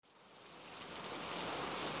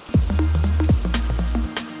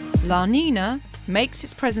La Nina makes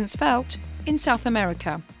its presence felt in South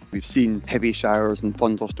America. We've seen heavy showers and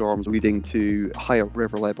thunderstorms leading to higher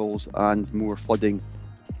river levels and more flooding.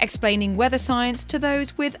 Explaining weather science to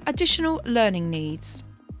those with additional learning needs.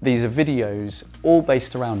 These are videos all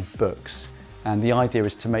based around books, and the idea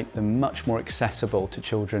is to make them much more accessible to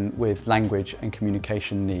children with language and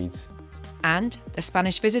communication needs. And the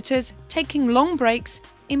Spanish visitors taking long breaks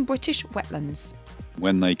in British wetlands.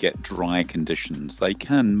 When they get dry conditions, they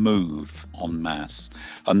can move en masse,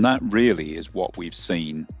 and that really is what we've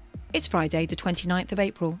seen. It's Friday the 29th of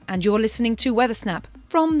April and you're listening to Weather Snap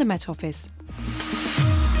from the Met Office.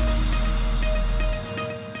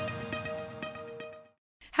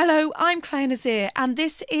 Hello, I'm Claire Nazir and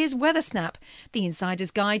this is Weather Snap, the insider's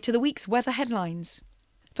guide to the week's weather headlines.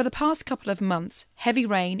 For the past couple of months, heavy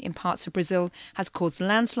rain in parts of Brazil has caused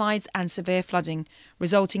landslides and severe flooding,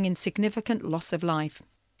 resulting in significant loss of life.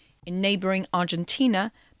 In neighbouring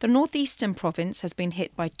Argentina, the northeastern province has been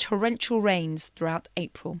hit by torrential rains throughout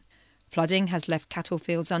April. Flooding has left cattle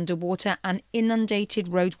fields underwater and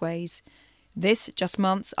inundated roadways. This just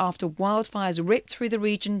months after wildfires ripped through the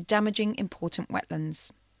region, damaging important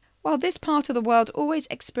wetlands. While this part of the world always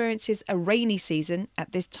experiences a rainy season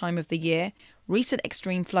at this time of the year, recent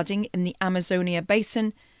extreme flooding in the Amazonia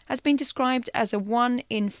basin has been described as a 1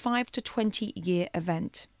 in 5 to 20 year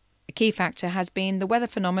event. A key factor has been the weather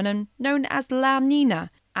phenomenon known as La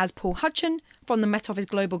Nina, as Paul Hutchin from the Met Office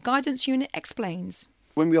Global Guidance Unit explains.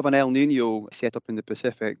 When we have an El Nino set up in the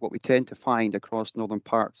Pacific, what we tend to find across northern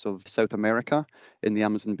parts of South America in the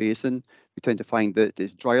Amazon basin, we tend to find that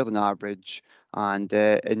it's drier than average. And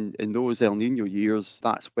in those El Nino years,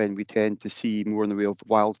 that's when we tend to see more in the way of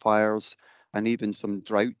wildfires and even some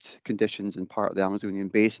drought conditions in part of the Amazonian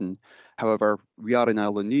basin. However, we are in a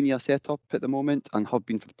La Nina setup at the moment and have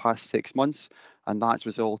been for the past 6 months, and that's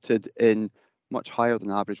resulted in much higher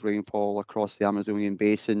than average rainfall across the Amazonian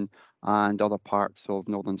basin and other parts of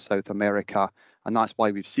northern South America. And that's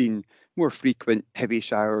why we've seen more frequent heavy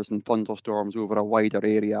showers and thunderstorms over a wider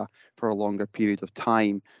area for a longer period of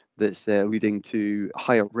time. That's leading to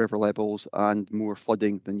higher river levels and more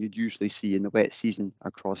flooding than you'd usually see in the wet season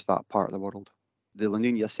across that part of the world. The La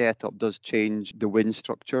Nina setup does change the wind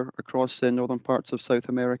structure across the northern parts of South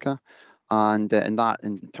America, and that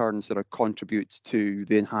in turn sort of contributes to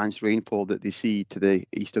the enhanced rainfall that they see to the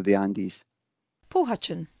east of the Andes. Paul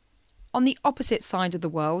Hutchin. On the opposite side of the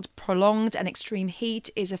world, prolonged and extreme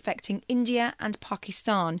heat is affecting India and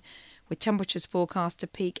Pakistan, with temperatures forecast to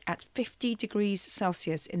peak at 50 degrees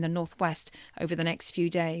Celsius in the northwest over the next few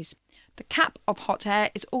days. The cap of hot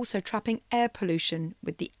air is also trapping air pollution,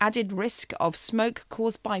 with the added risk of smoke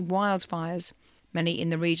caused by wildfires. Many in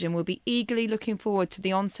the region will be eagerly looking forward to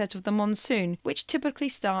the onset of the monsoon, which typically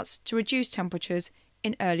starts to reduce temperatures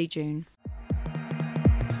in early June.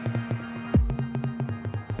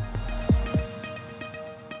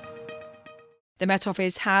 The Met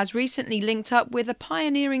Office has recently linked up with a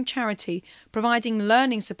pioneering charity providing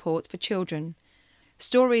learning support for children.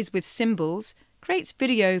 Stories with Symbols creates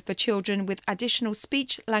video for children with additional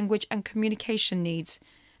speech, language and communication needs,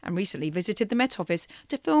 and recently visited the Met Office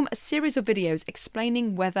to film a series of videos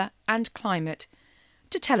explaining weather and climate.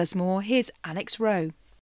 To tell us more, here's Alex Rowe.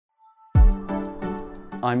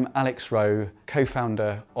 I'm Alex Rowe,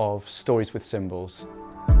 co-founder of Stories with Symbols.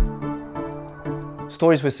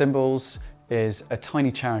 Stories with Symbols is a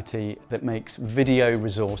tiny charity that makes video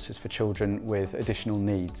resources for children with additional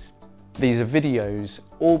needs. These are videos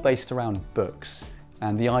all based around books,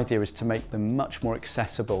 and the idea is to make them much more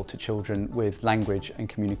accessible to children with language and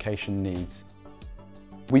communication needs.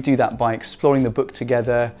 We do that by exploring the book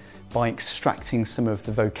together, by extracting some of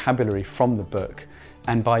the vocabulary from the book,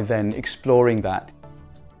 and by then exploring that.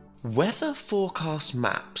 Weather forecast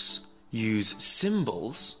maps use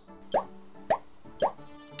symbols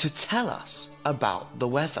to tell us about the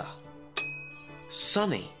weather.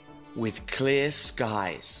 Sunny with clear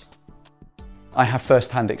skies. I have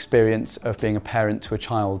first-hand experience of being a parent to a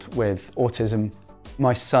child with autism.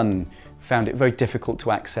 My son found it very difficult to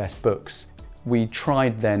access books. We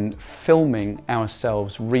tried then filming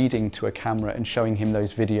ourselves reading to a camera and showing him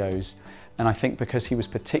those videos. And I think because he was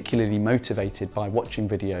particularly motivated by watching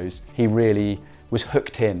videos, he really was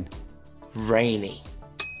hooked in. Rainy.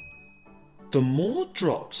 The more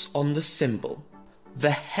drops on the symbol,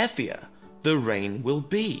 the heavier the rain will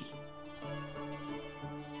be.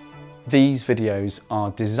 These videos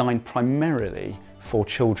are designed primarily for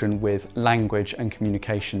children with language and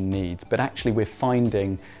communication needs, but actually we're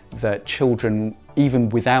finding that children, even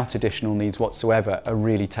without additional needs whatsoever, are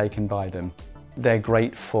really taken by them. They're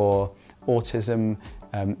great for autism,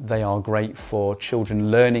 they are great for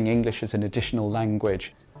children learning English as an additional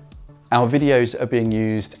language. Our videos are being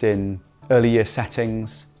used in early year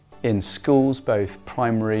settings, in schools, both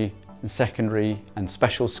primary and secondary and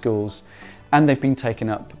special schools, and they've been taken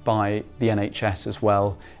up by the NHS as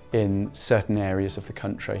well in certain areas of the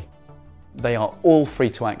country. They are all free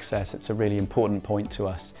to access. It's a really important point to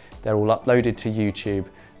us. They're all uploaded to YouTube,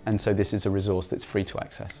 and so this is a resource that's free to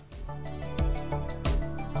access.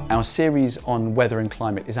 Our series on weather and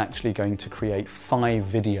climate is actually going to create 5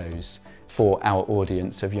 videos for our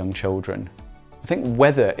audience of young children. I think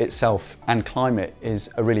weather itself and climate is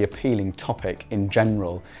a really appealing topic in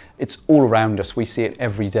general. It's all around us, we see it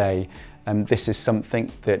every day. This is something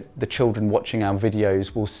that the children watching our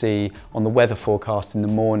videos will see on the weather forecast in the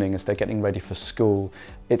morning as they're getting ready for school.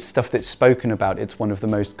 It's stuff that's spoken about. It's one of the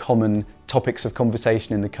most common topics of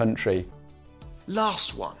conversation in the country.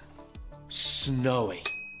 Last one. Snowy.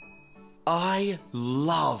 I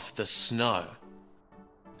love the snow.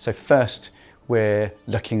 So first, we're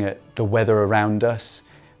looking at the weather around us,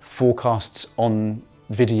 forecasts on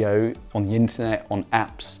video, on the internet, on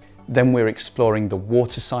apps. Then we're exploring the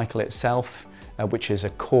water cycle itself, which is a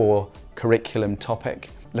core curriculum topic,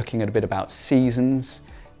 looking at a bit about seasons,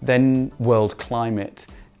 then world climate,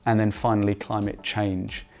 and then finally climate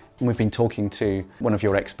change. And we've been talking to one of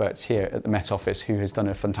your experts here at the Met Office who has done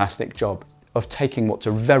a fantastic job of taking what's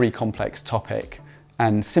a very complex topic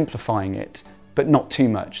and simplifying it, but not too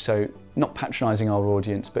much. So not patronising our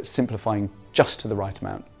audience, but simplifying just to the right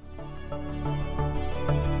amount.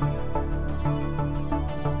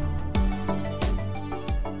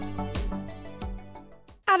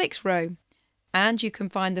 Alex Rowe. And you can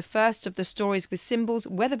find the first of the Stories with Symbols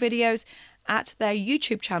weather videos at their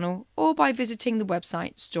YouTube channel or by visiting the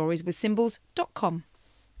website storieswithsymbols.com.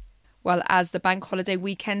 Well, as the bank holiday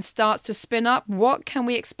weekend starts to spin up, what can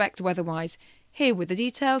we expect weather-wise? Here with the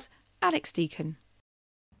details, Alex Deacon.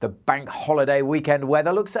 The bank holiday weekend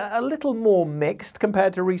weather looks a little more mixed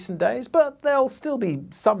compared to recent days, but there'll still be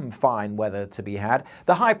some fine weather to be had.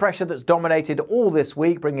 The high pressure that's dominated all this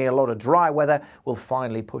week, bringing a lot of dry weather, will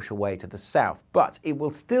finally push away to the south. But it will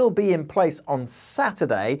still be in place on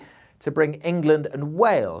Saturday to bring England and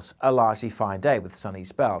Wales a largely fine day with sunny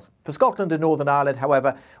spells. For Scotland and Northern Ireland,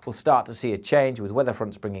 however, we'll start to see a change with weather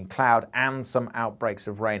fronts bringing cloud and some outbreaks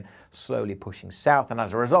of rain slowly pushing south. And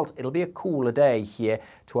as a result, it'll be a cooler day here,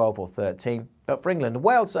 12 or 13. But for England and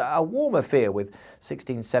Wales, a warmer feel with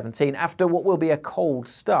 16, 17 after what will be a cold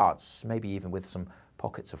start, maybe even with some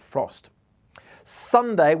pockets of frost.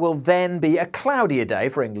 Sunday will then be a cloudier day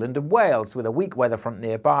for England and Wales, with a weak weather front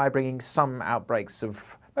nearby bringing some outbreaks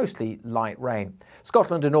of mostly light rain.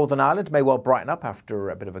 Scotland and Northern Ireland may well brighten up after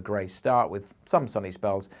a bit of a grey start with some sunny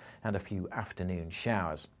spells and a few afternoon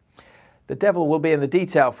showers. The devil will be in the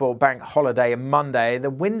detail for bank holiday Monday. The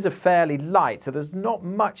winds are fairly light, so there's not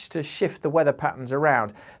much to shift the weather patterns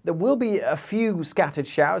around. There will be a few scattered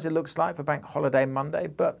showers, it looks like, for bank holiday Monday,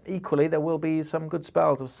 but equally there will be some good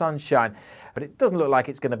spells of sunshine. But it doesn't look like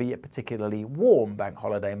it's going to be a particularly warm bank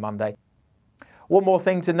holiday Monday. One more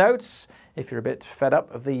thing to note, if you're a bit fed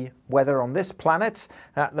up of the weather on this planet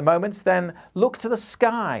at the moment, then look to the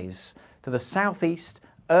skies, to the southeast,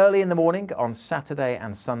 early in the morning on Saturday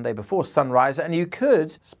and Sunday before sunrise, and you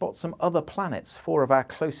could spot some other planets. 4 of our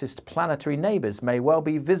closest planetary neighbours may well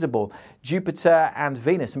be visible. Jupiter and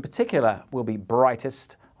Venus in particular will be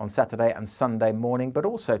brightest on Saturday and Sunday morning, but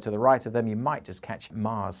also to the right of them you might just catch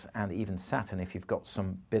Mars and even Saturn if you've got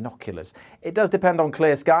some binoculars. It does depend on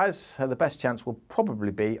clear skies, so the best chance will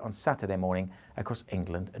probably be on Saturday morning across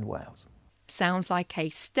England and Wales. Sounds like a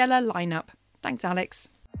stellar lineup. Thanks, Alex.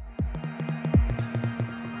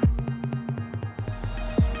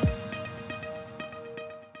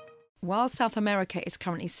 While South America is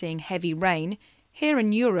currently seeing heavy rain, here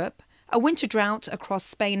in Europe, a winter drought across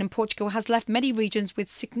Spain and Portugal has left many regions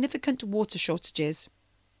with significant water shortages.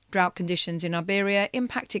 Drought conditions in Iberia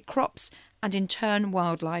impacted crops and in turn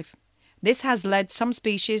wildlife. This has led some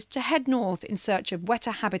species to head north in search of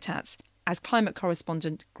wetter habitats, as climate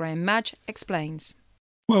correspondent Graham Madge explains.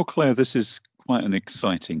 Well, Claire, this is quite an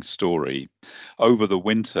exciting story. Over the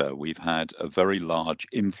winter, we've had a very large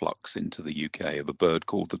influx into the UK of a bird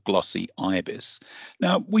called the glossy ibis.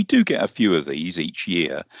 Now, we do get a few of these each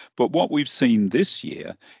year, but what we've seen this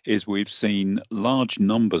year is we've seen large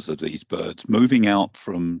numbers of these birds moving out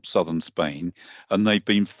from southern Spain, and they've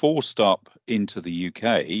been forced up into the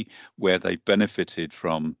UK, where they've benefited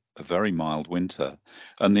from a very mild winter.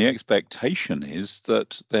 And the expectation is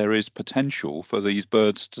that there is potential for these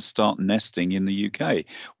birds to start nesting in the UK,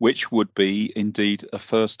 which would be indeed a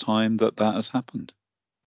first time that has happened.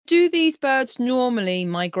 Do these birds normally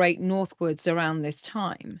migrate northwards around this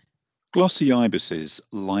time? Glossy ibises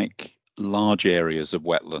like large areas of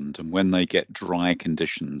wetland, and when they get dry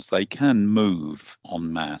conditions, they can move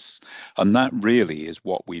en masse. And that really is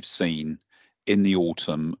what we've seen in the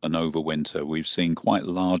autumn and over winter. We've seen quite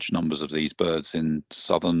large numbers of these birds in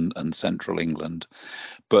southern and central England.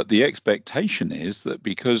 But the expectation is that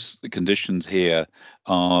because the conditions here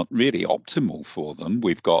are really optimal for them,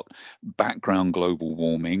 we've got background global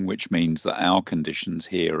warming, which means that our conditions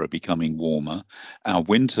here are becoming warmer, our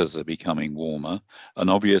winters are becoming warmer, and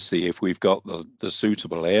obviously if we've got the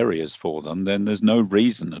suitable areas for them, then there's no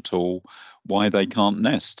reason at all why they can't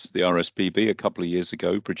nest. The RSPB a couple of years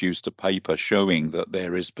ago produced a paper showing that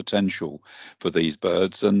there is potential for these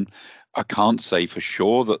birds, and I can't say for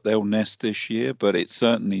sure that they'll nest this year, but it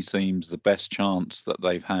certainly seems the best chance that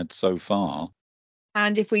they've had so far.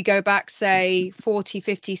 And if we go back, say, 40,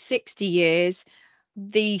 50, 60 years,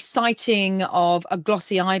 the sighting of a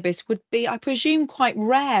glossy ibis would be, I presume, quite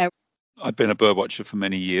rare. I've been a birdwatcher for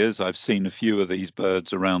many years. I've seen a few of these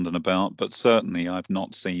birds around and about, but certainly I've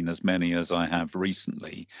not seen as many as I have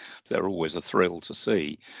recently. They're always a thrill to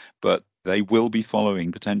see, but they will be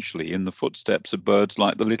following potentially in the footsteps of birds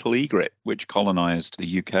like the little egret, which colonized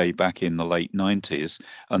the UK back in the late 90s.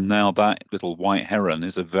 And now that little white heron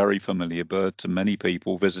is a very familiar bird to many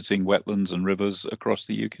people visiting wetlands and rivers across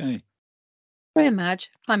the UK. Graham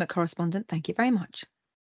Madge, climate correspondent, thank you very much.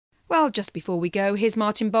 Well, just before we go, here's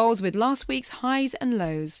Martin Bowles with last week's highs and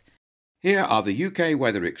lows. Here are the UK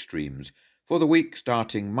weather extremes for the week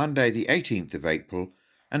starting Monday the 18th of April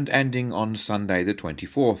and ending on Sunday the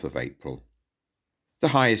 24th of April. The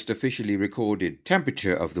highest officially recorded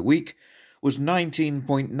temperature of the week was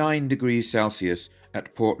 19.9 degrees Celsius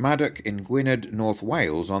at Portmaddock in Gwynedd, North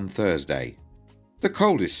Wales on Thursday. The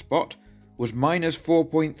coldest spot was minus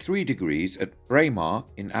 4.3 degrees at Braemar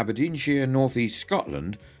in Aberdeenshire, North East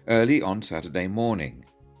Scotland, early on Saturday morning.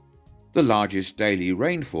 The largest daily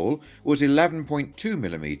rainfall was 11.2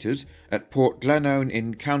 millimetres at Port Glenone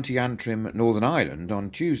in County Antrim, Northern Ireland on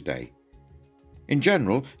Tuesday. In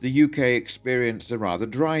general, the UK experienced a rather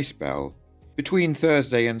dry spell. Between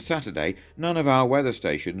Thursday and Saturday, none of our weather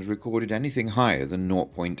stations recorded anything higher than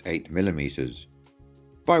 0.8 millimetres.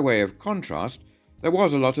 By way of contrast, there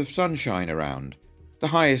was a lot of sunshine around. The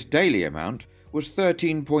highest daily amount was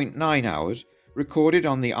 13.9 hours, recorded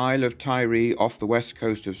on the Isle of Tiree off the west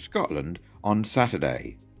coast of Scotland on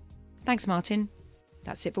Saturday. Thanks, Martin.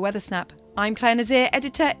 That's it for Weather Snap. I'm Claire Nazir,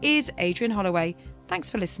 editor is Adrian Holloway. Thanks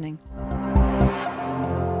for listening.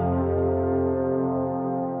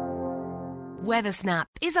 Weather Snap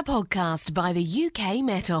is a podcast by the UK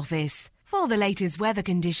Met Office. For the latest weather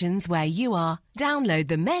conditions where you are, download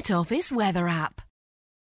the Met Office weather app.